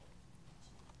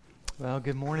Well,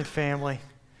 good morning, family.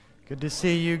 Good to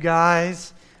see you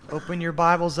guys. Open your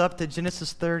Bibles up to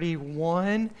Genesis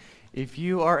 31. If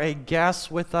you are a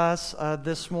guest with us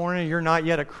this morning, you're not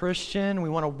yet a Christian, we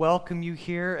want to welcome you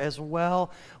here as well.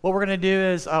 What we're going to do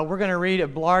is we're going to read a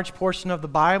large portion of the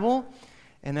Bible,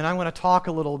 and then I'm going to talk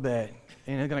a little bit,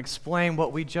 and I'm going to explain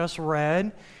what we just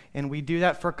read. And we do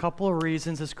that for a couple of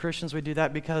reasons. As Christians, we do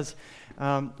that because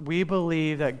we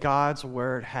believe that God's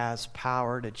Word has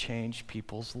power to change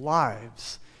people's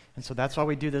lives. And so that's why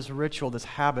we do this ritual, this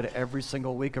habit every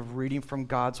single week of reading from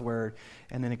God's Word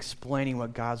and then explaining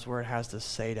what God's Word has to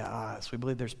say to us. We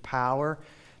believe there's power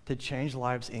to change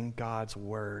lives in God's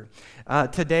Word.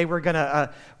 Today we're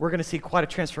gonna see quite a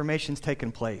transformations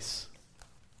taking place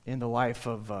in the life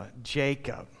of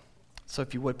Jacob. So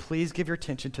if you would, please give your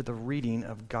attention to the reading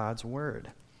of God's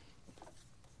Word.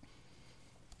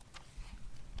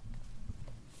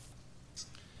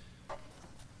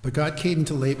 But God came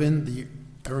to Laban the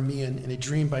Aramean in a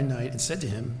dream by night and said to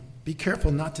him, "Be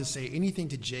careful not to say anything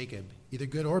to Jacob, either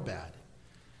good or bad."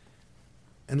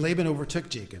 And Laban overtook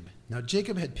Jacob. Now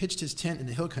Jacob had pitched his tent in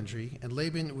the hill country, and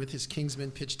Laban with his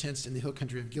kinsmen pitched tents in the hill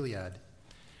country of Gilead.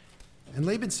 And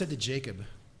Laban said to Jacob,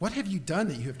 "What have you done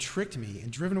that you have tricked me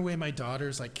and driven away my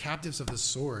daughters like captives of the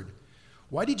sword?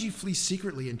 Why did you flee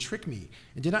secretly and trick me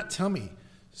and did not tell me,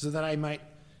 so that I might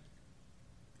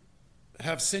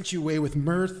have sent you away with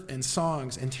mirth and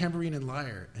songs and tambourine and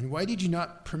lyre? And why did you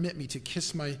not permit me to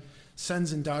kiss my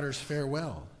sons and daughters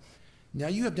farewell? Now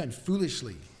you have done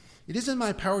foolishly. It is in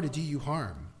my power to do you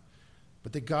harm.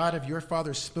 But the God of your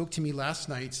father spoke to me last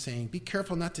night, saying, 'Be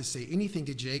careful not to say anything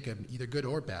to Jacob, either good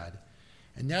or bad.'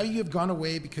 And now you have gone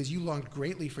away because you longed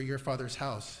greatly for your father's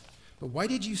house. But why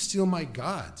did you steal my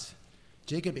gods?"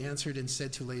 Jacob answered and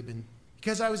said to Laban,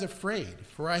 "Because I was afraid,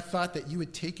 for I thought that you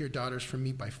would take your daughters from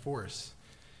me by force.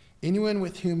 Anyone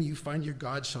with whom you find your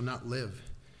God shall not live.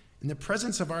 In the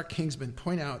presence of our kinsmen,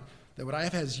 point out that what I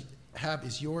have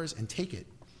is yours and take it."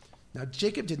 Now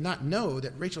Jacob did not know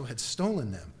that Rachel had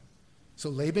stolen them. So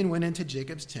Laban went into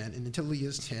Jacob's tent and into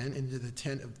Leah's tent and into the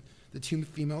tent of the two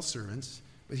female servants,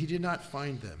 but he did not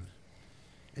find them.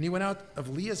 And he went out of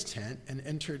Leah's tent and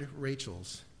entered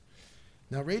Rachel's.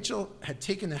 Now Rachel had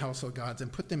taken the household gods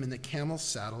and put them in the camel's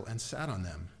saddle and sat on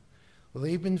them.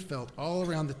 Laban felt all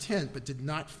around the tent, but did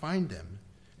not find them.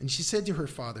 And she said to her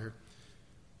father,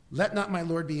 "Let not my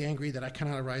lord be angry that I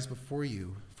cannot arise before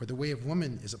you, for the way of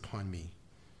woman is upon me."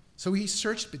 So he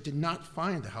searched, but did not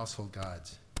find the household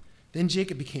gods. Then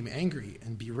Jacob became angry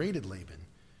and berated Laban.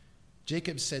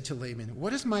 Jacob said to Laban,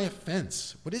 "What is my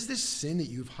offense? What is this sin that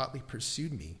you have hotly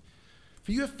pursued me?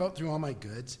 For you have felt through all my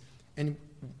goods, and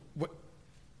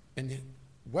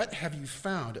what have you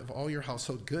found of all your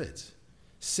household goods?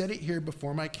 Set it here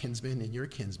before my kinsmen and your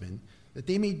kinsmen, that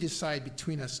they may decide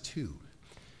between us two.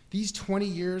 These 20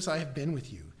 years I have been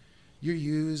with you. Your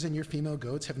ewes and your female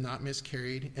goats have not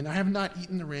miscarried, and I have not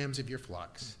eaten the rams of your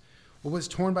flocks. What was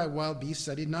torn by wild beasts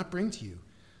I did not bring to you.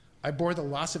 I bore the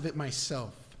loss of it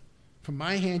myself. From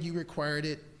my hand you required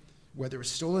it, whether it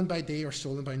was stolen by day or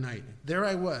stolen by night. There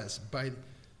I was. By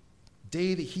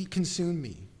day the heat consumed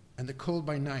me, and the cold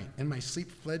by night, and my sleep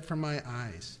fled from my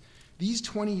eyes. These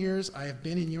 20 years I have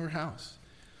been in your house.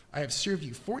 I have served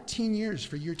you 14 years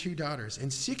for your 2 daughters,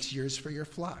 and 6 years for your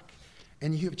flock,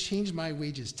 and you have changed my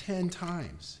wages 10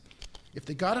 times. If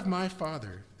the God of my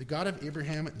father, the God of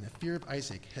Abraham and the fear of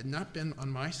Isaac, had not been on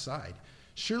my side,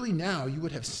 surely now you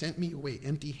would have sent me away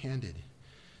empty-handed.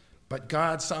 But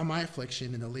God saw my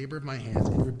affliction and the labor of my hands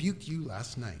and rebuked you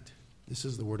last night." This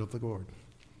is the word of the Lord.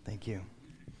 Thank you.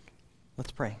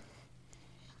 Let's pray.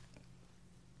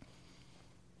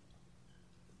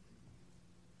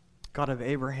 God of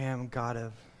Abraham, God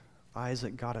of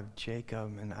Isaac, God of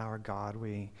Jacob, and our God,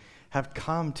 we have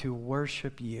come to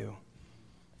worship you.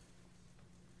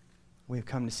 We have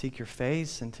come to seek your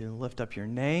face and to lift up your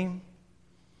name.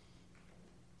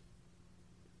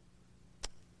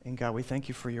 And God, we thank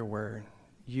you for your word.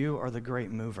 You are the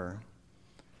great mover.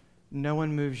 No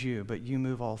one moves you, but you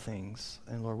move all things.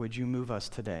 And Lord, would you move us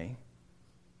today?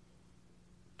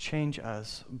 Change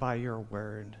us by your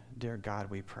word, dear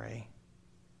God, we pray.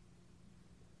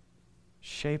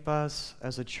 Shape us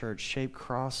as a church, shape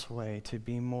Crossway to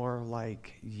be more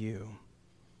like you,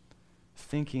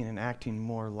 thinking and acting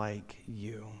more like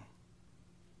you.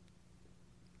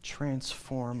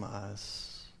 Transform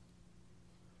us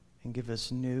and give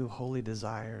us new holy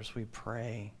desires, we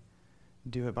pray.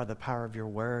 Do it by the power of your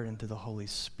word and through the Holy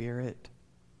Spirit.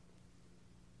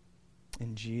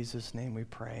 In Jesus' name we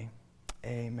pray.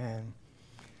 Amen.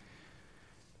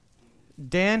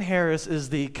 Dan Harris is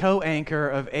the co-anchor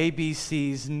of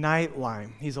ABC's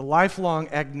Nightline. He's a lifelong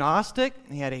agnostic.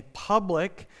 He had a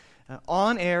public,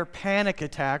 on-air panic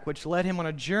attack, which led him on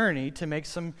a journey to make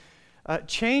some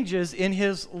changes in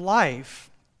his life.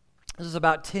 This is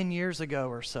about 10 years ago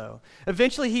or so.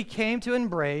 Eventually, he came to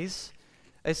embrace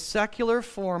a secular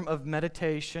form of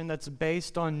meditation that's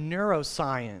based on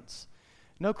neuroscience.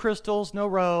 No crystals, no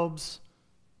robes,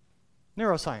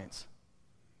 neuroscience.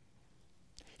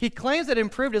 He claims that it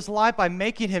improved his life by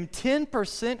making him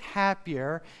 10%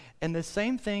 happier, and the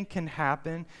same thing can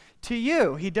happen to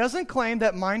you. He doesn't claim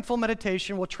that mindful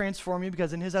meditation will transform you,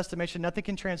 because in his estimation, nothing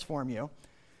can transform you.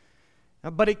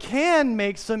 But it can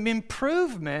make some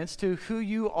improvements to who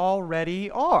you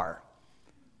already are.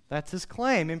 That's his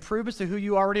claim, improvements to who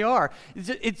you already are.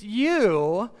 It's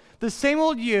you, the same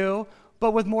old you,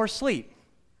 but with more sleep.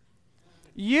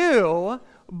 You,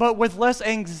 but with less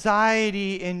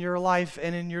anxiety in your life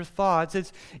and in your thoughts.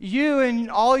 It's you in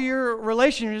all your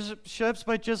relationships,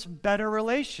 but just better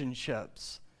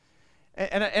relationships.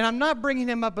 And I'm not bringing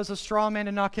him up as a straw man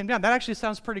to knock him down. That actually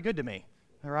sounds pretty good to me,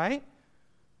 all right?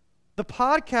 The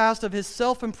podcast of his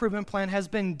self-improvement plan has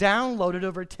been downloaded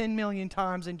over 10 million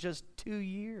times in just 2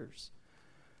 years.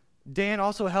 Dan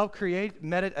also helped create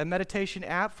a meditation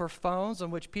app for phones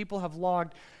on which people have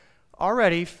logged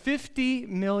already 50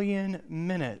 million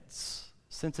minutes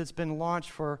since it's been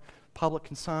launched for public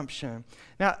consumption.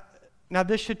 Now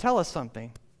this should tell us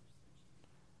something.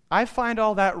 I find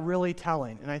all that really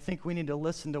telling, and I think we need to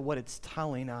listen to what it's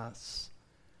telling us.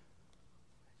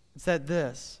 It's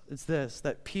this,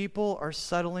 that people are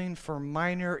settling for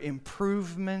minor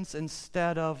improvements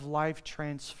instead of life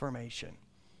transformation.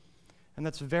 And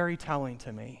that's very telling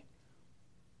to me.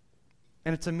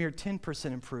 And it's a mere 10%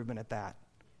 improvement at that.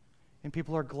 And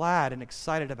people are glad and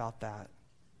excited about that.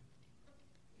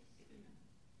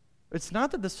 It's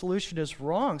not that the solution is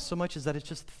wrong so much as that it's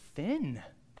just thin.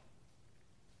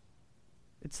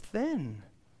 It's thin.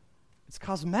 It's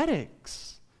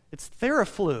cosmetics. It's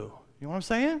Theraflu. You know what I'm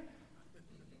saying?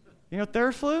 You know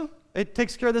Theraflu? It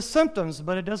takes care of the symptoms,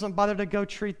 but it doesn't bother to go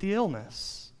treat the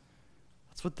illness.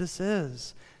 That's what this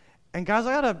is. And guys,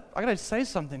 I gotta say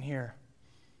something here.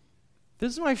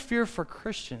 This is my fear for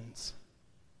Christians.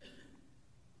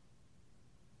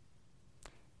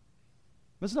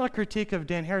 This is not a critique of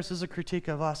Dan Harris. This is a critique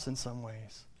of us in some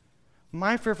ways.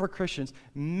 My fear for Christians,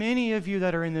 many of you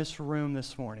that are in this room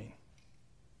this morning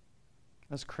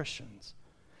as Christians,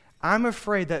 I'm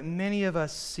afraid that many of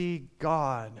us see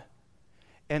God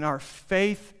and our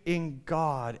faith in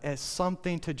God as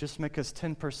something to just make us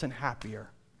 10% happier.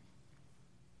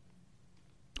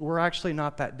 We're actually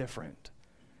not that different.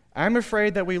 I'm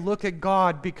afraid that we look at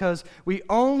God because we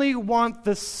only want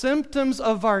the symptoms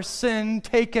of our sin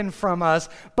taken from us,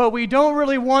 but we don't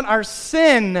really want our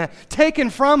sin taken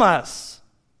from us.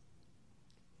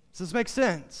 Does this make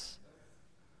sense?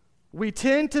 We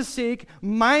tend to seek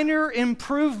minor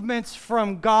improvements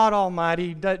from God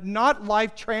Almighty, not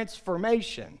life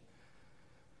transformation.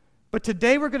 But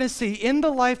today we're going to see in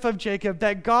the life of Jacob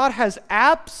that God has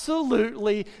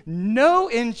absolutely no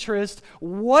interest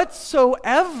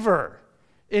whatsoever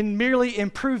in merely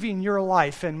improving your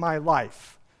life and my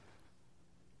life.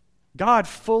 God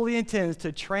fully intends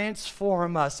to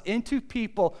transform us into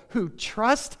people who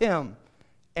trust Him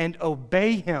and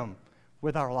obey Him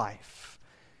with our life.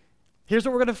 Here's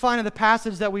what we're going to find in the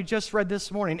passage that we just read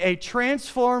this morning. A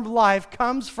transformed life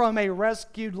comes from a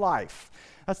rescued life.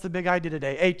 That's the big idea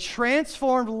today. A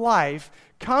transformed life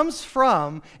comes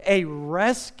from a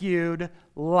rescued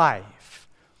life.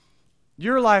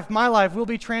 Your life, my life, will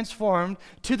be transformed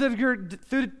to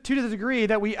the degree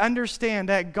that we understand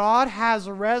that God has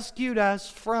rescued us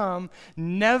from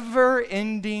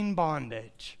never-ending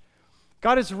bondage.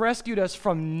 God has rescued us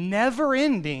from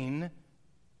never-ending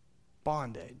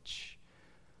bondage.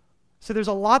 So there's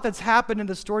a lot that's happened in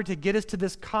the story to get us to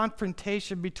this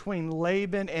confrontation between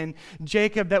Laban and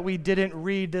Jacob that we didn't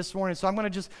read this morning. So I'm going to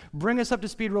just bring us up to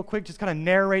speed real quick, just kind of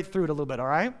narrate through it a little bit, all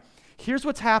right? Here's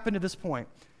what's happened at this point.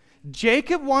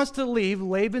 Jacob wants to leave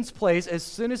Laban's place as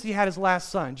soon as he had his last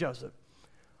son, Joseph.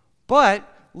 But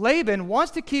Laban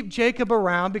wants to keep Jacob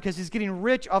around because he's getting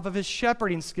rich off of his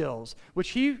shepherding skills, which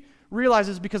he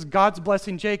realizes because God's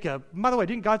blessing Jacob. And by the way,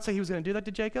 didn't God say He was going to do that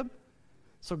to Jacob?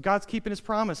 So God's keeping His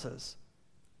promises.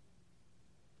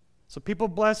 So people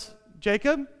bless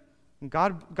Jacob, and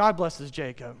God blesses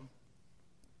Jacob.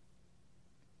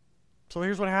 So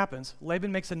here's what happens.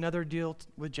 Laban makes another deal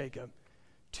with Jacob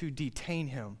to detain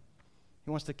him. He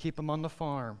wants to keep him on the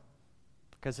farm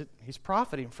because he's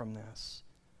profiting from this.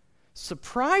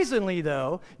 Surprisingly,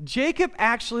 though, Jacob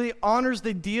actually honors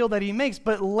the deal that he makes,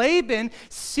 but Laban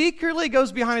secretly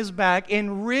goes behind his back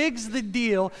and rigs the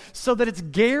deal so that it's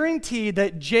guaranteed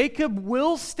that Jacob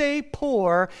will stay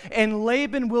poor and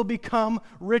Laban will become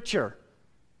richer.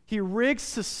 He rigs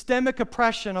systemic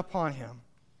oppression upon him.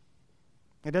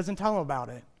 It doesn't tell him about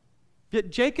it. Yet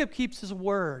Jacob keeps his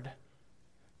word.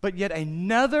 But yet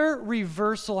another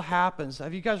reversal happens.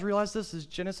 Have you guys realized this?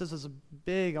 Genesis is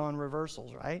big on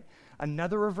reversals, right?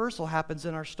 Another reversal happens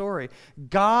in our story.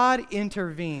 God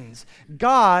intervenes.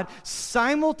 God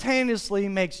simultaneously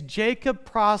makes Jacob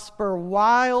prosper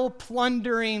while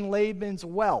plundering Laban's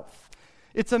wealth.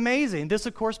 It's amazing. This,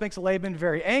 of course, makes Laban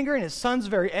very angry, and his son's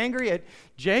very angry at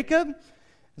Jacob.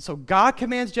 And so God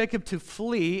commands Jacob to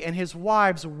flee, and his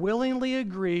wives willingly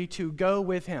agree to go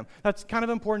with him. That's kind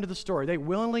of important to the story. They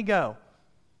willingly go.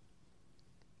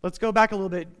 Let's go back a little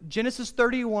bit. Genesis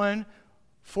 31,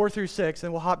 4 through 6,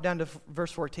 and we'll hop down to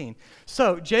verse 14.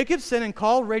 So Jacob sent and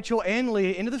called Rachel and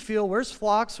Leah into the field where his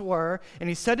flocks were, and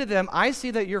he said to them, I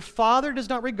see that your father does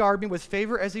not regard me with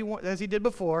favor as he did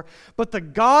before, but the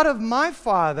God of my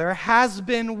father has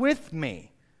been with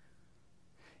me.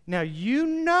 Now you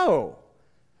know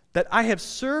that I have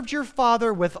served your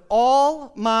father with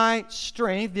all my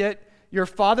strength, yet your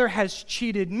father has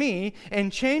cheated me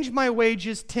and changed my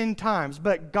wages 10 times.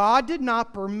 But God did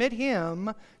not permit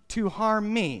him to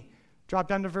harm me. Drop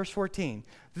down to verse 14.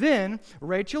 Then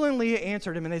Rachel and Leah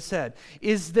answered him, and they said,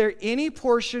 is there any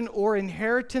portion or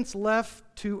inheritance left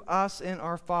to us in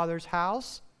our father's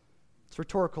house? It's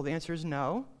rhetorical. The answer is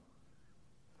no.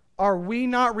 Are we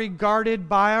not regarded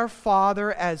by our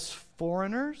father as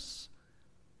foreigners?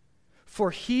 For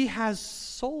he has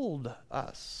sold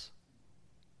us,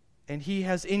 and he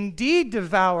has indeed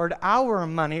devoured our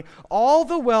money. All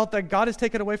the wealth that God has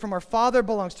taken away from our father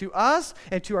belongs to us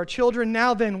and to our children.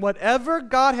 Now then, whatever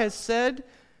God has said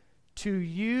to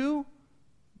you,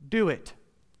 do it.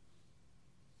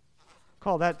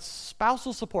 Call that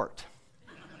spousal support.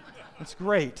 That's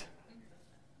great.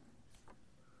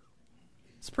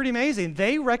 It's pretty amazing.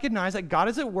 They recognize that God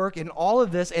is at work in all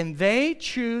of this, and they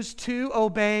choose to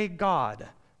obey God,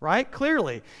 right?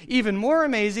 Clearly. Even more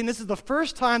amazing, this is the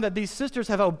first time that these sisters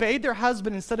have obeyed their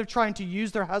husband instead of trying to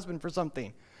use their husband for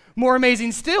something. More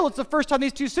amazing still, it's the first time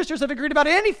these two sisters have agreed about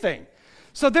anything.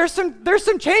 So there's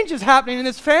some changes happening in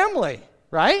this family,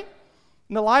 right?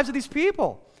 In the lives of these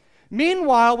people.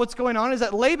 Meanwhile, what's going on is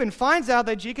that Laban finds out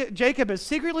that Jacob has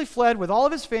secretly fled with all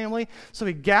of his family, so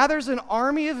he gathers an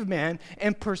army of men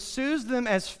and pursues them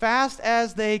as fast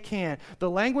as they can. The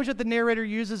language that the narrator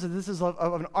uses is this is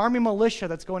of an army militia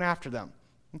that's going after them,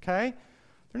 okay?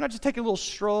 They're not just taking a little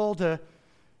stroll to...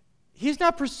 He's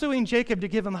not pursuing Jacob to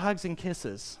give him hugs and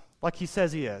kisses like he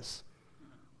says he is.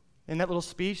 In that little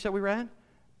speech that we read?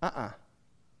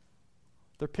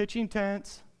 They're pitching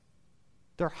tents.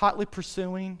 They're hotly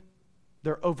pursuing.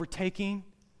 They're overtaking.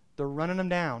 They're running them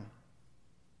down.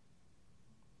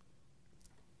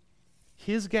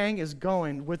 His gang is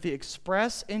going with the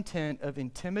express intent of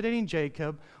intimidating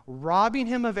Jacob, robbing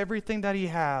him of everything that he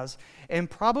has, and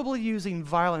probably using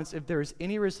violence if there is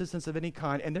any resistance of any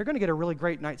kind, and they're going to get a really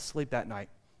great night's sleep that night.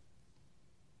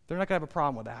 They're not going to have a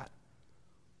problem with that.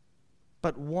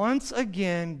 But once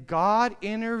again, God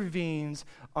intervenes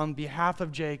on behalf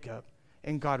of Jacob,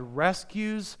 and God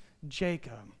rescues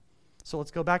Jacob. So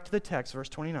let's go back to the text, verse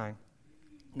 29.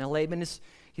 Now Laban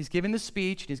he's giving the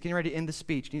speech, and he's getting ready to end the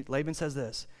speech. Laban says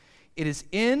this, "It is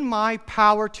in my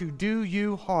power to do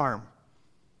you harm.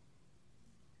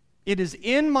 It is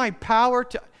in my power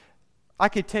to... I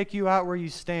could take you out where you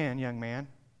stand, young man.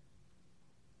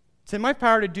 It's in my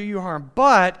power to do you harm.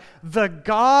 But the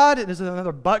God," there's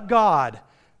another but God,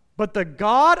 "but the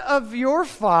God of your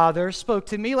father spoke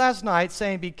to me last night,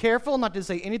 saying, be careful not to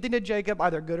say anything to Jacob,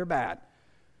 either good or bad."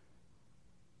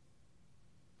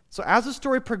 So as the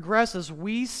story progresses,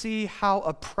 we see how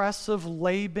oppressive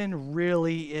Laban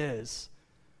really is,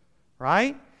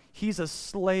 right? He's a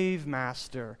slave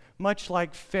master, much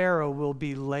like Pharaoh will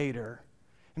be later.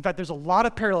 In fact, there's a lot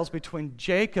of parallels between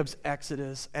Jacob's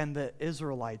exodus and the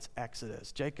Israelites'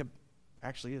 exodus. Jacob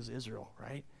actually is Israel,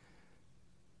 right?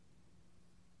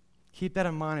 Keep that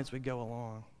in mind as we go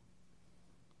along.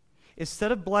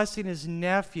 Instead of blessing his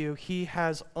nephew, he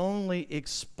has only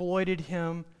exploited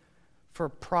him for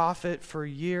profit for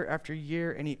year after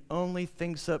year, and he only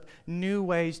thinks up new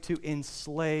ways to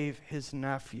enslave his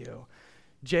nephew.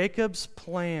 Jacob's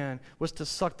plan was to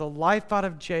suck the life out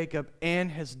of Jacob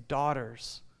and his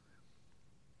daughters.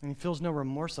 And he feels no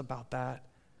remorse about that.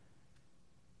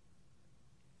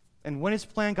 And when his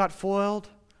plan got foiled,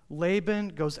 Laban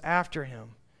goes after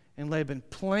him. And Laban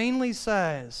plainly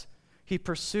says, He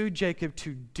pursued Jacob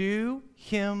to do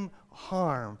him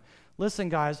harm. Listen,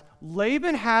 guys,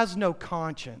 Laban has no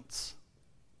conscience.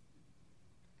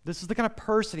 This is the kind of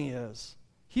person he is.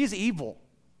 He's evil.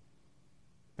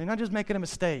 They're not just making a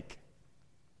mistake.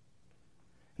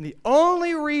 And the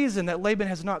only reason that Laban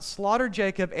has not slaughtered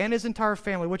Jacob and his entire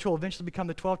family, which will eventually become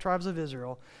the 12 tribes of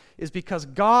Israel, is because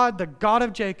God, the God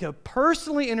of Jacob,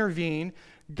 personally intervened.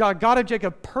 God of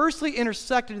Jacob personally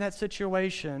intersected in that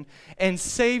situation and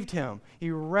saved him.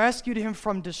 He rescued him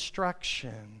from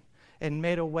destruction and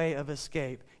made a way of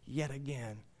escape yet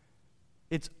again.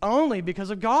 It's only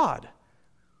because of God.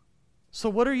 So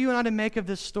what are you and I to make of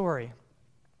this story?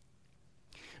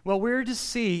 Well, we're to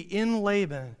see in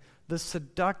Laban the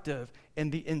seductive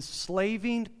and the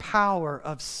enslaving power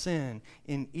of sin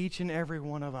in each and every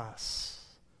one of us.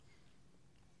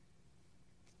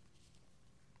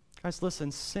 Guys,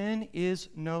 listen, sin is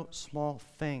no small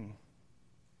thing.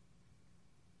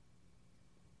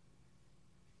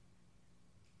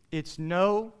 It's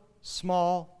no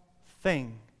small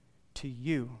thing to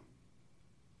you.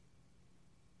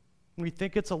 We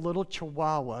think it's a little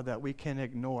chihuahua that we can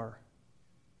ignore.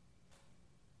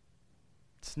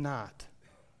 It's not.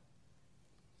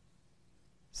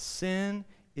 Sin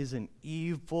is an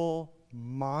evil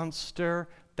monster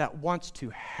that wants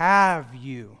to have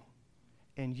you,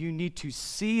 and you need to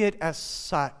see it as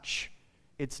such.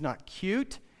 It's not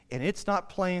cute, and it's not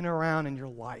playing around in your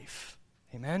life.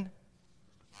 Amen?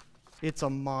 It's a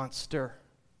monster.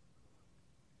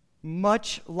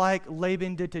 Much like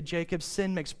Laban did to Jacob,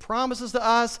 sin makes promises to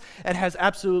us and has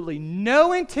absolutely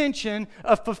no intention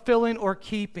of fulfilling or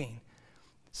keeping.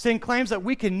 Sin claims that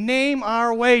we can name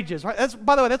our wages. Right?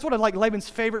 By the way, that's one of Laban's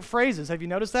favorite phrases. Have you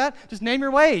noticed that? Just name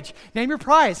your wage. Name your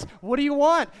price. What do you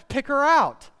want? Pick her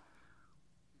out.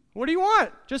 What do you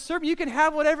want? Just serve me. You can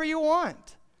have whatever you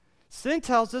want. Sin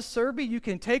tells us, serve me, you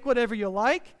can take whatever you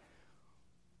like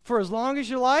for as long as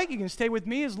you like. You can stay with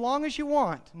me as long as you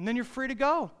want. And then you're free to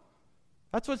go.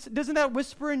 Doesn't that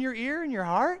whisper in your ear, in your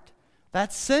heart?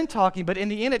 That's sin talking. But in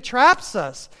the end, it traps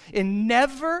us in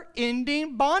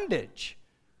never-ending bondage.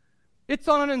 It's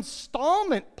on an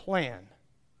installment plan.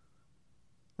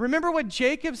 Remember what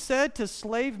Jacob said to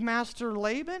slave master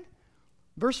Laban?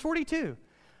 Verse 42.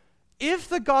 If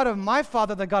the God of my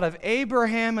father, the God of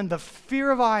Abraham and the fear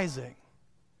of Isaac,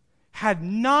 had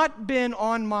not been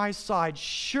on my side,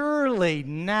 surely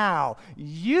now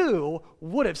you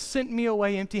would have sent me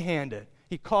away empty-handed.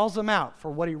 He calls him out for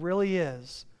what he really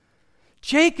is.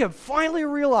 Jacob finally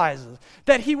realizes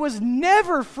that he was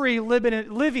never free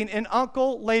living in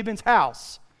Uncle Laban's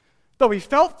house. Though he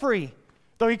felt free,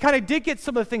 though he kind of did get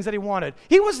some of the things that he wanted,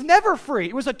 he was never free.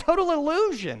 It was a total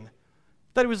illusion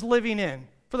that he was living in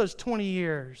for those 20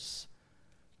 years.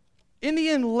 In the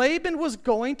end, Laban was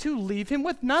going to leave him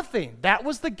with nothing. That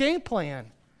was the game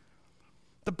plan.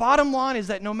 The bottom line is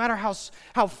that no matter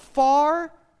how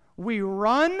far we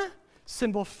run,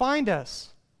 sin will find us.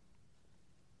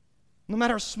 No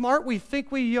matter how smart we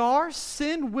think we are,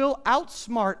 sin will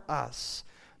outsmart us.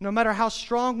 No matter how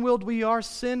strong-willed we are,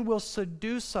 sin will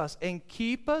seduce us and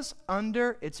keep us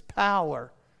under its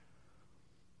power.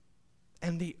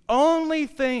 And the only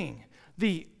thing,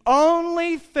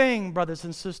 brothers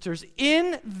and sisters,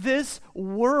 in this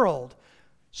world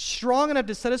strong enough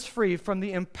to set us free from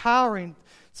the empowering,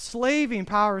 slaving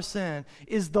power of sin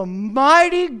is the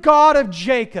mighty God of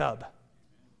Jacob.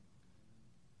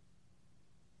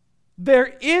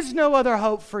 There is no other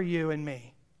hope for you and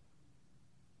me.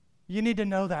 You need to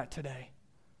know that today.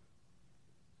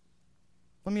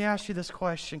 Let me ask you this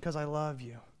question because I love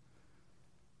you.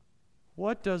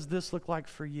 What does this look like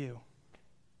for you?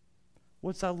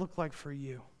 What's that look like for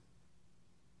you?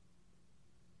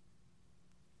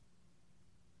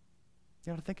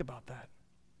 You ought to think about that.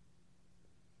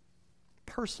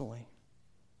 Personally.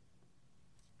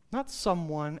 Not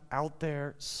someone out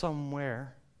there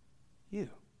somewhere. You.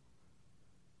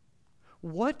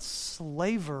 What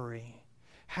slavery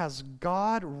has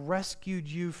God rescued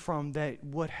you from that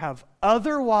would have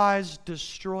otherwise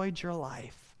destroyed your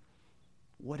life?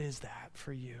 What is that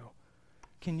for you?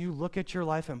 Can you look at your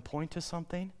life and point to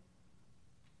something?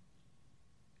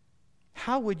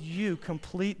 How would you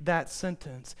complete that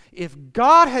sentence? If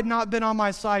God had not been on my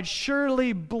side,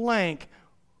 surely blank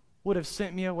would have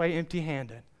sent me away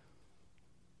empty-handed.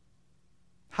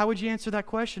 How would you answer that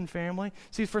question, family?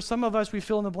 See, for some of us, we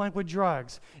fill in the blank with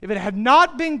drugs. If it had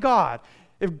not been God,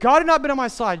 if God had not been on my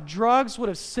side, drugs would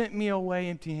have sent me away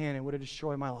empty-handed, would have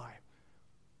destroyed my life.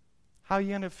 How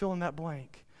you end up filling that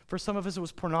blank? For some of us, it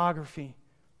was pornography.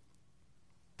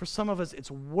 For some of us, it's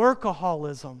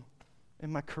workaholism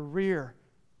in my career.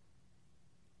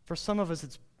 For some of us,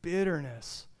 it's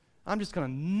bitterness I'm just going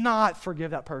to not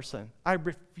forgive that person. I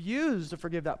refuse to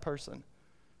forgive that person.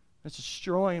 It's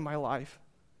destroying my life.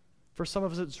 For some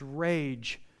of us, it's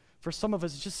rage. For some of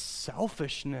us, it's just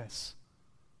selfishness.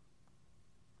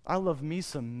 I love me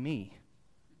some me.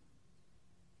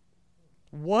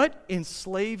 What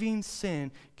enslaving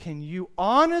sin can you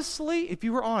honestly, if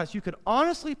you were honest, you could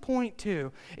honestly point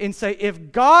to and say,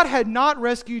 if God had not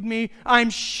rescued me, I'm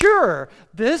sure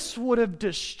this would have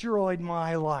destroyed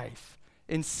my life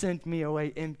and sent me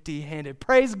away empty-handed.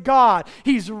 Praise God,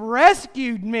 He's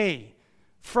rescued me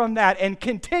from that and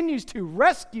continues to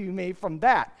rescue me from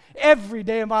that every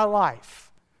day of my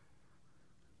life.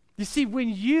 You see, when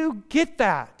you get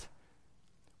that,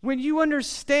 when you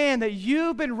understand that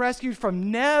you've been rescued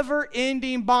from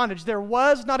never-ending bondage, there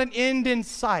was not an end in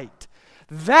sight,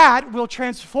 that will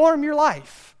transform your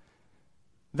life.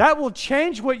 That will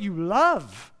change what you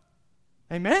love.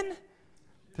 Amen?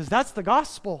 Because that's the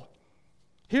gospel.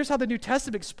 Here's how the New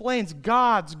Testament explains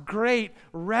God's great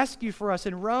rescue for us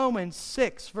in Romans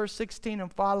 6, verse 16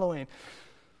 and following.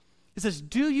 It says,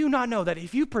 do you not know that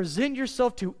if you present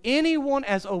yourself to anyone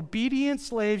as obedient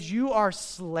slaves, you are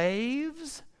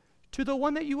slaves to the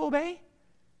one that you obey?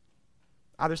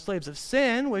 Either slaves of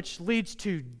sin, which leads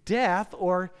to death,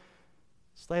 or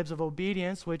slaves of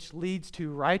obedience, which leads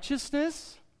to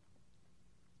righteousness.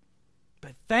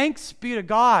 But thanks be to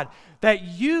God that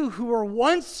you who were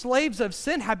once slaves of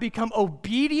sin have become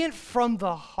obedient from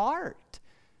the heart.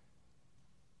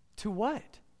 To what?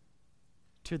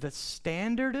 To the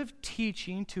standard of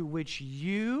teaching to which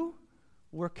you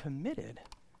were committed.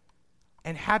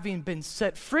 And having been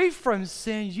set free from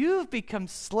sin, you've become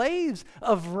slaves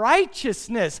of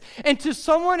righteousness. And to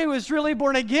someone who is really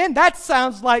born again, that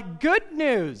sounds like good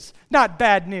news, not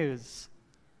bad news.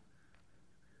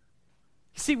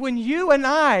 See, when you and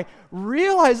I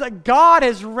realize that God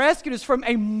has rescued us from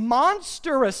a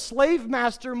monstrous slave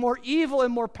master more evil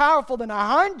and more powerful than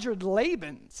 100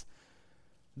 Labans,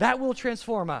 that will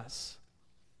transform us.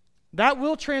 That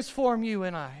will transform you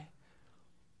and I.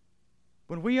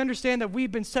 When we understand that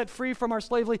we've been set free from our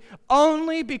slavery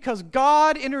only because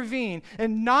God intervened,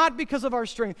 and not because of our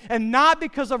strength, and not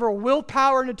because of our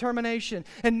willpower and determination,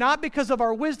 and not because of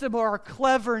our wisdom or our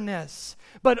cleverness,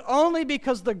 but only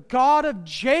because the God of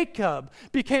Jacob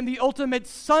became the ultimate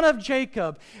son of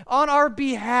Jacob on our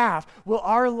behalf, will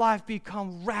our life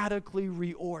become radically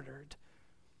reordered.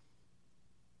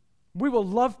 We will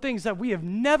love things that we have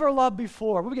never loved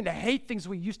before. We're going to hate things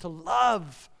we used to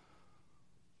love.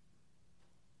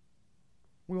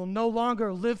 We will no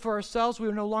longer live for ourselves. We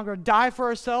will no longer die for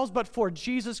ourselves, but for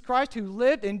Jesus Christ, who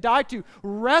lived and died to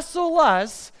wrestle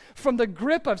us from the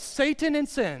grip of Satan and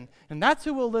sin. And that's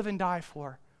who we'll live and die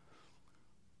for.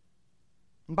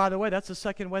 And by the way, that's the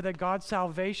second way that God's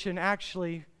salvation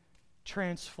actually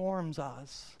transforms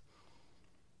us.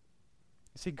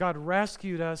 You see, God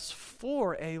rescued us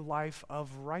for a life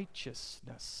of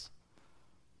righteousness.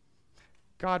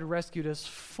 God rescued us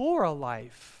for a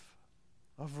life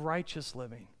of righteous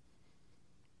living.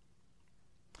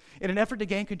 In an effort to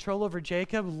gain control over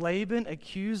Jacob, Laban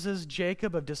accuses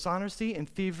Jacob of dishonesty and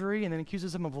thievery and then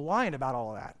accuses him of lying about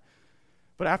all of that.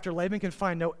 But after Laban can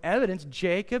find no evidence,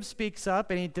 Jacob speaks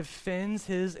up and he defends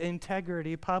his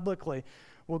integrity publicly.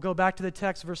 We'll go back to the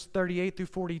text, verse 38 through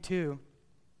 42.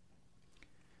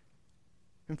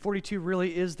 And 42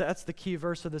 really that's the key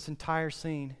verse of this entire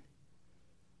scene.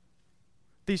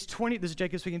 This is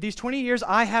Jacob speaking. These 20 years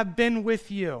I have been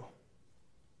with you.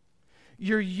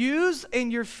 Your ewes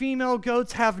and your female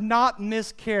goats have not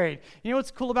miscarried. You know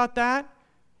what's cool about that?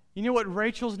 You know what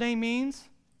Rachel's name means?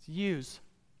 It's ewes.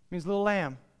 It means little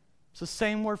lamb. It's the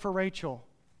same word for Rachel.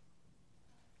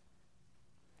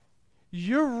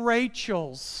 Your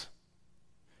Rachels,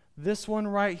 this one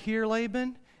right here,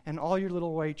 Laban, and all your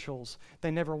little Rachels,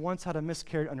 they never once had a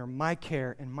miscarriage under my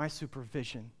care and my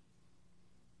supervision.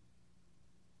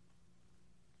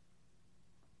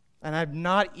 And I've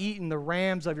not eaten the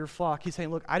rams of your flock. He's saying,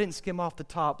 look, I didn't skim off the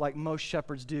top like most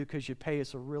shepherds do because you pay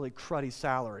us a really cruddy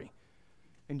salary.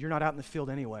 And you're not out in the field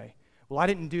anyway. Well, I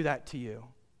didn't do that to you.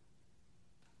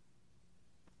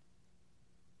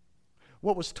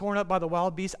 What was torn up by the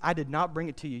wild beasts, I did not bring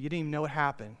it to you. You didn't even know what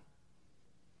happened.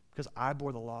 Because I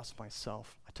bore the loss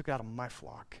myself. I took it out of my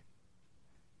flock.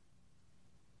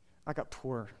 I got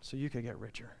poor so you could get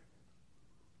richer.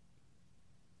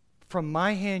 From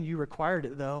my hand you required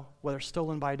it, though, whether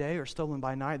stolen by day or stolen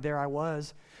by night. There I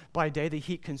was. By day the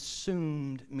heat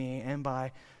consumed me, and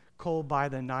by cold by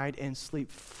the night, and sleep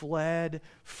fled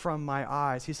from my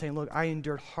eyes. He's saying, look, I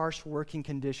endured harsh working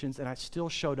conditions, and I still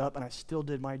showed up, and I still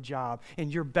did my job.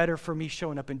 And you're better for me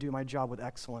showing up and doing my job with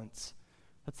excellence.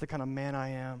 That's the kind of man I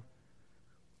am.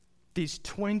 These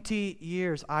 20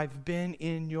 years I've been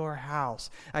in your house.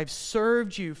 I've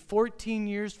served you 14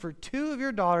 years for 2 of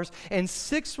your daughters and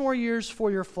 6 more years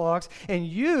for your flocks, and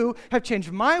you have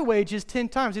changed my wages 10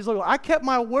 times. He's like, well, I kept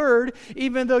my word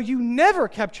even though you never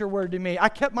kept your word to me. I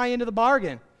kept my end of the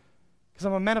bargain because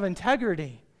I'm a man of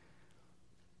integrity.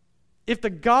 If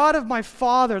the God of my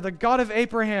father, the God of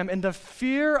Abraham, and the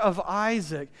fear of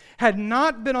Isaac had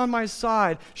not been on my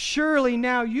side, surely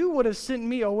now you would have sent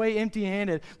me away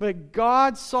empty-handed. But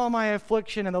God saw my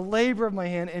affliction and the labor of my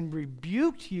hand and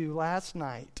rebuked you last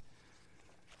night.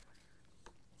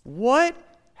 What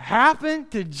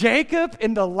happened to Jacob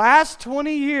in the last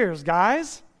 20 years,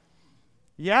 guys?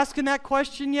 You asking that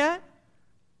question yet?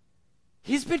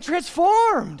 He's been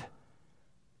transformed.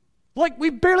 Like, we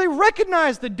barely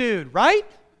recognize the dude, right?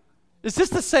 Is this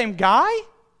the same guy?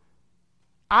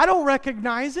 I don't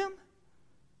recognize him.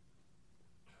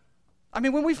 I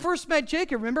mean, when we first met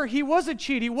Jacob, remember, he was a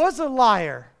cheat, he was a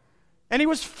liar, and he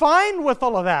was fine with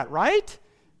all of that, right?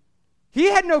 He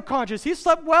had no conscience. He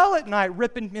slept well at night,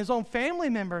 ripping his own family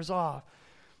members off.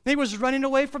 He was running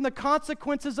away from the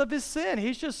consequences of his sin.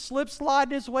 He's just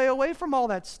sliding his way away from all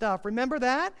that stuff. Remember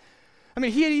that? I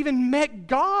mean, he had even met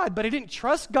God, but he didn't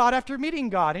trust God after meeting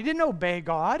God. He didn't obey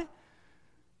God.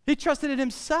 He trusted in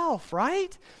himself,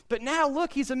 right? But now,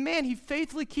 look, he's a man. He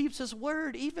faithfully keeps his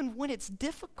word even when it's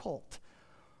difficult.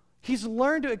 He's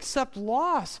learned to accept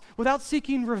loss without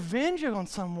seeking revenge on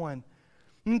someone.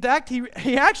 In fact,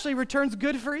 he actually returns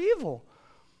good for evil.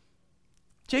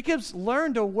 Jacob's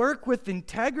learned to work with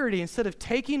integrity instead of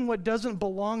taking what doesn't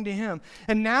belong to him.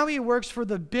 And now he works for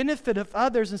the benefit of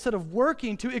others instead of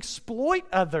working to exploit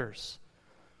others.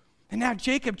 And now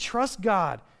Jacob trusts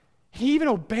God. He even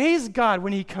obeys God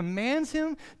when he commands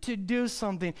him to do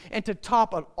something. And to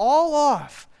top it all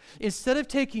off, instead of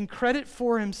taking credit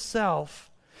for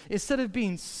himself, instead of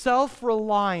being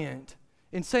self-reliant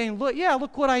and saying,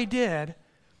 look what I did,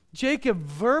 Jacob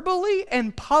verbally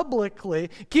and publicly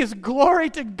gives glory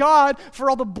to God for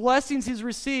all the blessings he's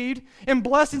received and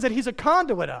blessings that he's a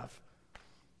conduit of.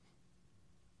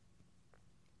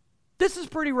 This is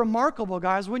pretty remarkable,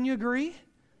 guys. Wouldn't you agree?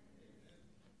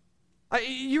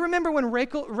 You remember when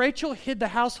Rachel hid the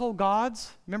household gods?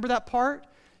 Remember that part?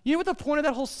 You know what the point of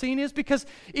that whole scene is? Because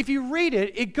if you read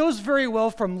it, it goes very well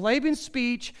from Laban's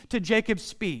speech to Jacob's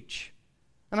speech.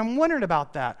 And I'm wondering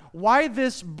about that. Why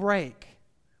this break?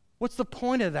 What's the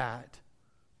point of that?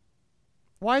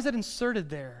 Why is that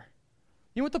inserted there?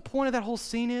 You know what the point of that whole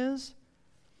scene is?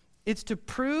 It's to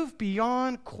prove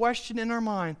beyond question in our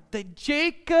mind that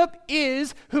Jacob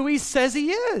is who he says he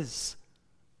is.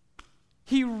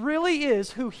 He really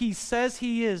is who he says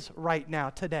he is right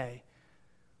now, today.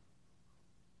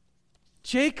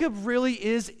 Jacob really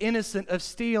is innocent of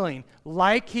stealing,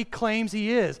 like he claims he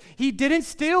is. He didn't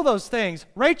steal those things.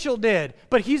 Rachel did,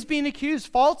 but he's being accused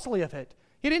falsely of it.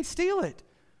 He didn't steal it.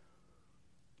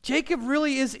 Jacob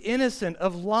really is innocent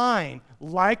of lying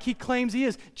like he claims he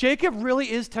is. Jacob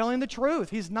really is telling the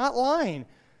truth. He's not lying.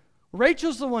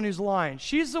 Rachel's the one who's lying.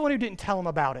 She's the one who didn't tell him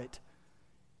about it.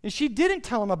 And she didn't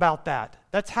tell him about that.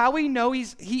 That's how we know he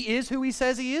is who he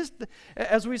says he is,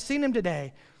 as we've seen him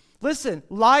today. Listen,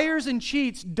 liars and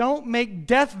cheats don't make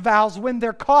death vows when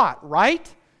they're caught,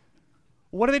 right?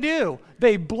 What do?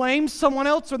 They blame someone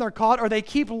else when they're caught, or they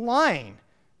keep lying.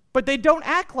 But they don't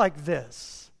act like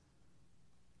this.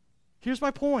 Here's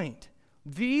my point.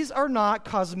 These are not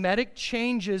cosmetic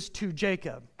changes to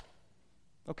Jacob.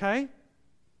 Okay?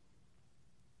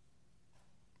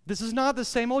 This is not the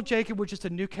same old Jacob with just a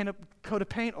new coat of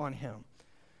paint on him.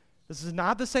 This is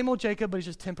not the same old Jacob, but he's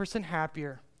just 10%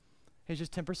 happier. He's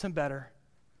just 10% better.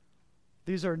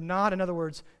 These are not, in other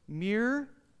words, mere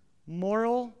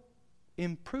moral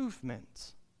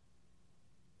improvements.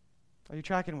 Are you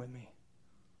tracking with me?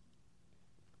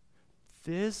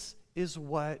 This is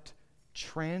what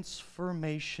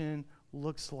transformation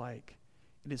looks like.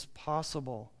 It is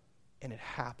possible, and it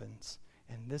happens.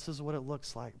 And this is what it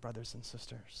looks like, brothers and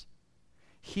sisters.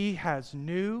 He has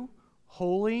new,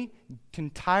 holy,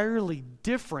 entirely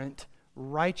different,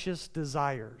 righteous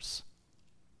desires.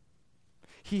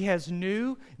 He has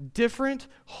new, different,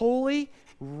 holy,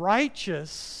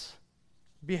 righteous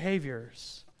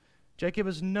behaviors. Jacob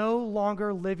is no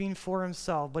longer living for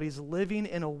himself, but he's living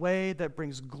in a way that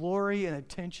brings glory and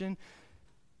attention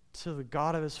to the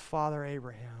God of his father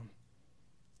Abraham.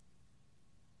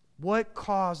 What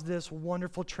caused this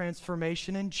wonderful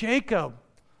transformation in Jacob?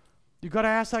 You've got to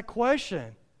ask that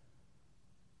question.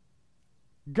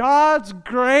 God's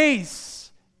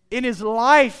grace in his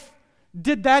life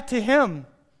did that to him.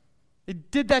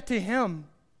 It did that to him.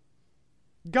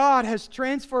 God has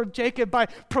transformed Jacob by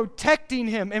protecting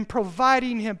him and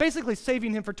providing him, basically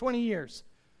saving him for 20 years.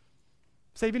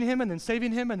 Saving him and then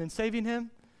saving him and then saving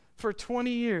him for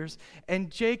 20 years.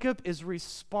 And Jacob is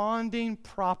responding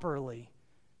properly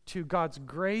to God's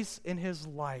grace in his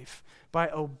life by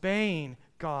obeying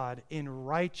God in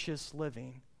righteous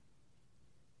living.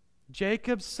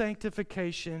 Jacob's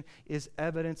sanctification is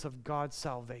evidence of God's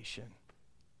salvation.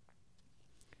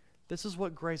 This is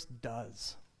what grace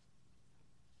does.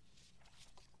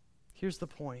 Here's the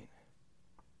point.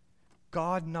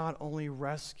 God not only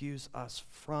rescues us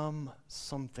from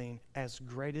something, as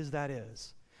great as that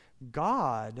is,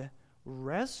 God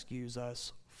rescues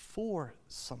us for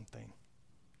something.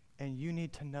 And you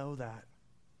need to know that.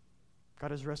 God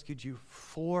has rescued you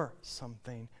for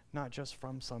something, not just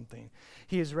from something.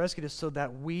 He has rescued us so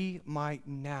that we might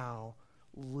now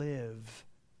live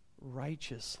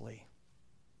righteously.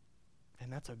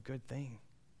 And that's a good thing.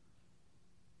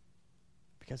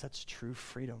 Because that's true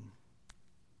freedom.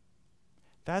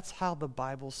 That's how the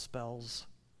Bible spells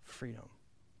freedom.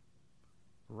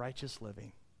 Righteous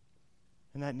living.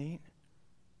 Isn't that neat?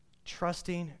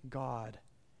 Trusting God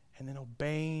and then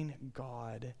obeying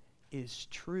God is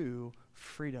true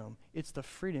freedom. It's the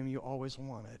freedom you always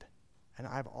wanted, and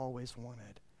I've always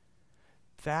wanted.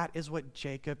 That is what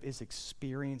Jacob is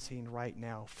experiencing right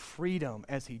now. Freedom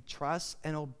as he trusts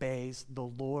and obeys the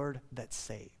Lord that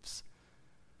saves.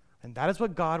 And that is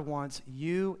what God wants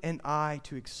you and I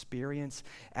to experience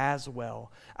as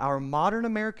well. Our modern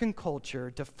American culture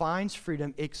defines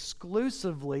freedom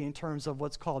exclusively in terms of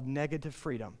what's called negative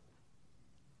freedom.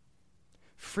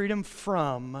 Freedom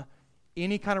from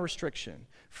any kind of restriction.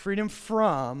 Freedom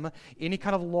from any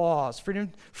kind of laws. Freedom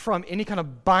from any kind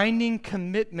of binding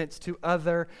commitments to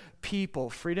other people.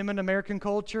 Freedom in American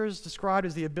culture is described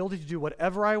as the ability to do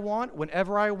whatever I want,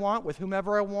 whenever I want, with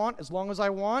whomever I want, as long as I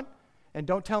want. And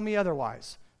don't tell me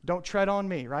otherwise. Don't tread on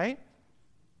me, right?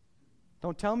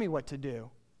 Don't tell me what to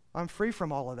do. I'm free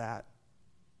from all of that.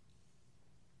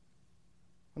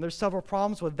 And there's several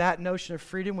problems with that notion of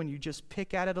freedom when you just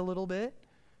pick at it a little bit.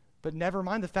 But never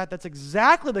mind the fact that's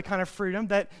exactly the kind of freedom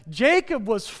that Jacob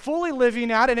was fully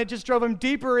living out, and it just drove him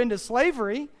deeper into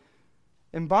slavery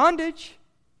and bondage.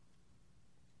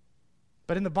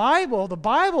 But in the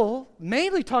Bible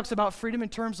mainly talks about freedom in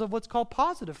terms of what's called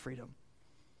positive freedom.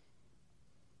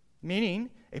 Meaning,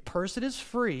 a person is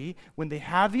free when they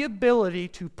have the ability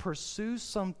to pursue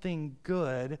something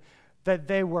good that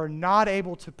they were not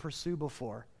able to pursue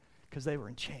before because they were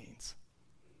in chains.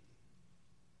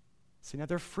 See, now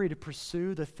they're free to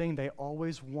pursue the thing they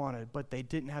always wanted, but they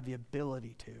didn't have the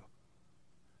ability to.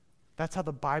 That's how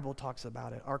the Bible talks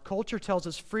about it. Our culture tells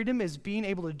us freedom is being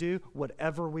able to do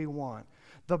whatever we want.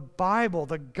 The Bible,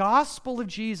 the gospel of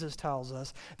Jesus tells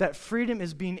us that freedom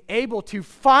is being able to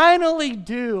finally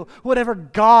do whatever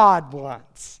God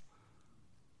wants.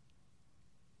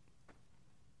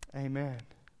 Amen.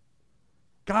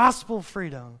 Gospel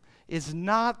freedom is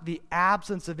not the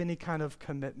absence of any kind of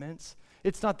commitments.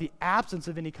 It's not the absence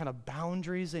of any kind of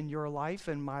boundaries in your life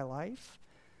and my life.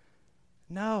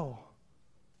 No.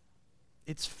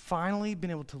 It's finally been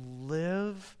able to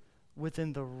live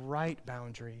within the right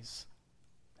boundaries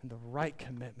and the right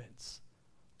commitments,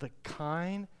 the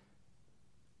kind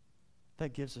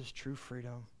that gives us true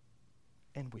freedom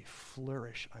and we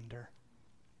flourish under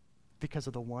because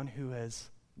of the one who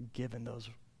has given those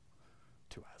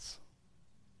to us.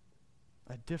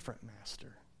 A different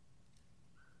master.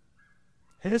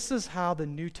 This is how the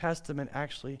New Testament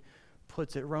actually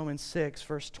puts it. Romans 6,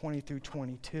 verse 20 through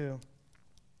 22.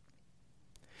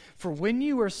 For when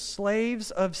you were slaves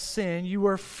of sin, you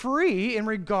were free in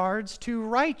regards to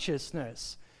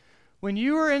righteousness. When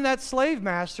you were in that slave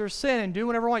master, sin and do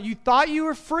whatever you want, you thought you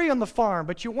were free on the farm,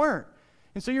 but you weren't.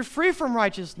 And so you're free from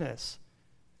righteousness.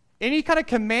 Any kind of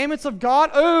commandments of God,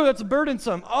 oh, that's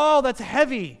burdensome. Oh, that's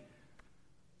heavy.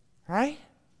 Right?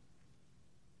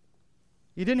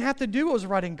 You didn't have to do what was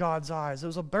right in God's eyes. It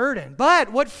was a burden.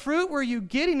 But what fruit were you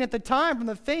getting at the time from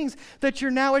the things that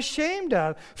you're now ashamed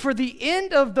of? For the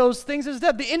end of those things is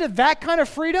death. The end of that kind of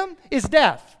freedom is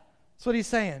death. That's what he's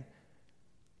saying.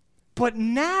 But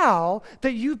now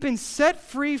that you've been set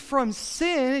free from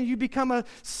sin and you become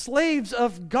slaves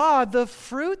of God, the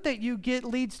fruit that you get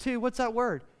leads to, what's that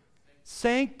word?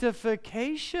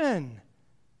 Sanctification.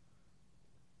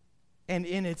 And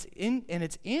its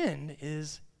end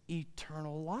is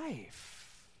eternal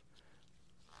life.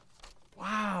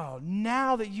 Wow,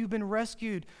 now that you've been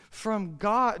rescued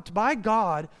by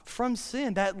God from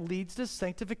sin, that leads to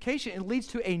sanctification. It leads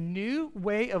to a new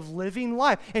way of living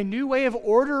life, a new way of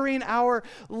ordering our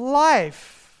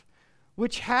life,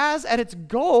 which has at its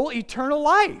goal eternal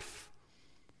life.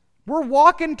 We're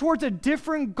walking towards a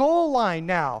different goal line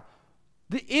now.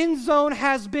 The end zone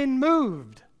has been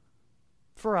moved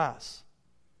for us.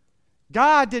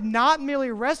 God did not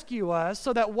merely rescue us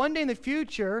so that one day in the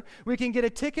future we can get a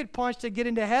ticket punch to get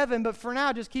into heaven, but for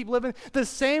now just keep living the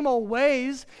same old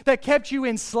ways that kept you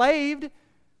enslaved.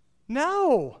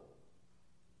 No.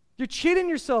 You're cheating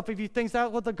yourself if you think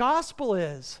that's what the gospel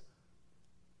is.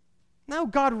 No,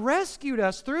 God rescued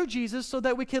us through Jesus so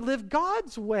that we can live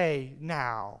God's way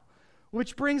now,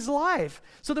 which brings life,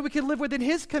 so that we can live within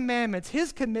His commandments,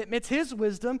 His commitments, His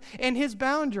wisdom, and His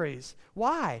boundaries.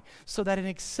 Why? So that in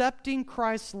accepting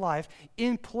Christ's life,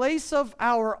 in place of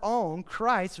our own,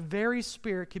 Christ's very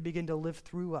Spirit can begin to live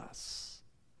through us.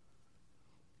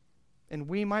 And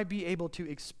we might be able to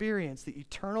experience the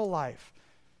eternal life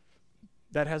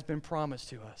that has been promised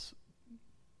to us.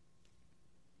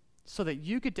 So that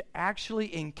you get to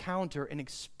actually encounter and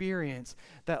experience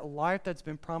that life that's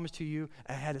been promised to you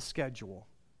ahead of schedule,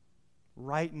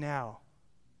 right now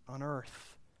on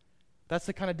earth. That's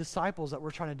the kind of disciples that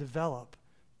we're trying to develop.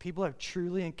 People have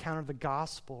truly encountered the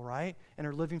gospel, right? And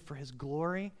are living for His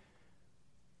glory.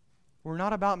 We're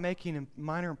not about making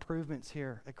minor improvements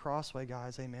here at Crossway,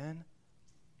 guys, amen?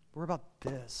 We're about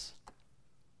this.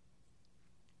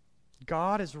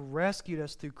 God has rescued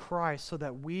us through Christ so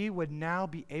that we would now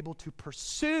be able to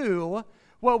pursue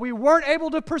what we weren't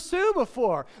able to pursue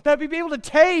before. That we'd be able to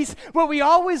taste what we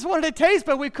always wanted to taste,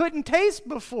 but we couldn't taste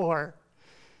before.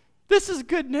 This is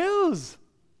good news.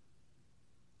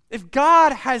 If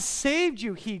God has saved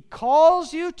you, He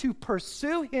calls you to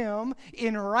pursue Him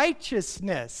in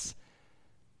righteousness.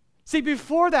 See,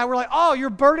 before that, we're like, oh,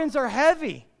 your burdens are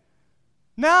heavy.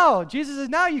 No, Jesus says,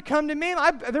 no, you come to me.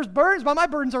 There's burdens, but my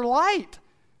burdens are light,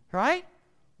 right?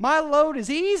 My load is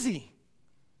easy.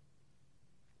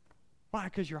 Why?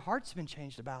 Because your heart's been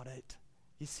changed about it.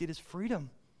 You see it as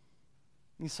freedom.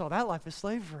 You saw that life as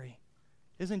slavery.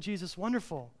 Isn't Jesus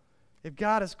wonderful? If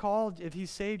God has called, if He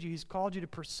saved you, He's called you to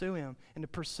pursue Him and to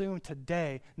pursue Him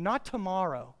today, not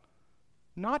tomorrow.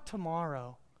 Not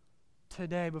tomorrow.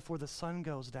 Today, before the sun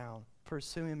goes down,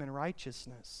 pursue Him in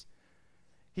righteousness.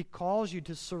 He calls you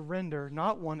to surrender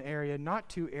not one area, not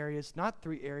two areas, not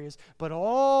three areas, but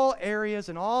all areas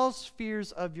and all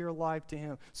spheres of your life to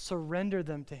Him. Surrender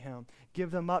them to Him. Give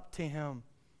them up to Him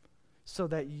so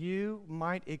that you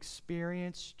might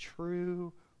experience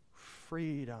true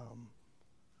freedom.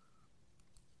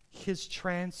 His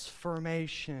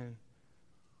transformation.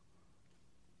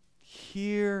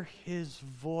 Hear His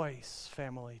voice,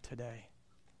 family, today.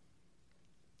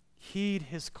 Heed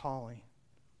His calling.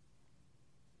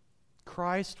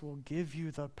 Christ will give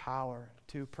you the power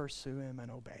to pursue Him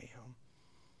and obey Him.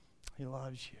 He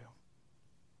loves you.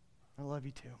 I love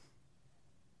you too.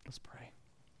 Let's pray.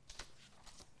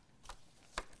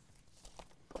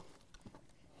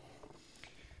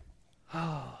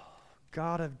 Oh,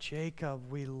 God of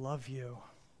Jacob, we love you.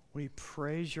 We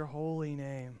praise your holy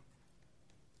name.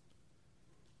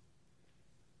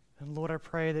 And Lord, I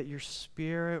pray that your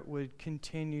Spirit would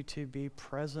continue to be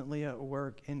presently at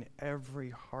work in every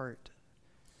heart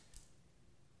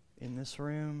in this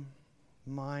room,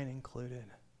 mine included.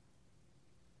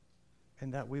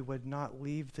 And that we would not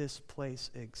leave this place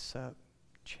except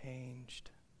changed.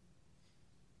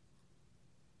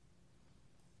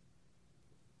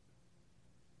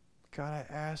 God,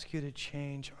 I ask you to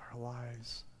change our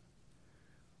lives.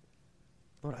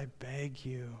 Lord, I beg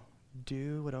you,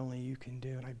 do what only you can do.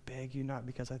 And I beg you not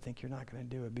because I think you're not going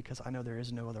to do it, because I know there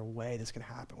is no other way this can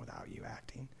happen without you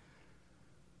acting.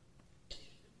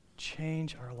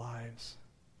 Change our lives.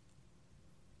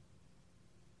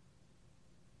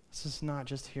 This is not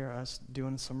just here us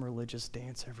doing some religious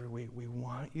dance every week. We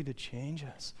want you to change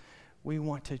us. We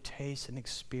want to taste and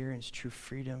experience true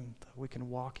freedom, that we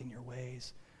can walk in your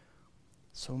ways.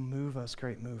 So move us,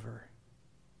 great mover,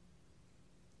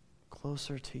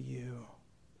 closer to you.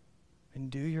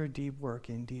 And do your deep work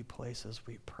in deep places,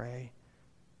 we pray.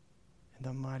 In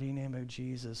the mighty name of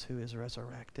Jesus, who is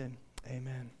resurrected.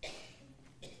 Amen.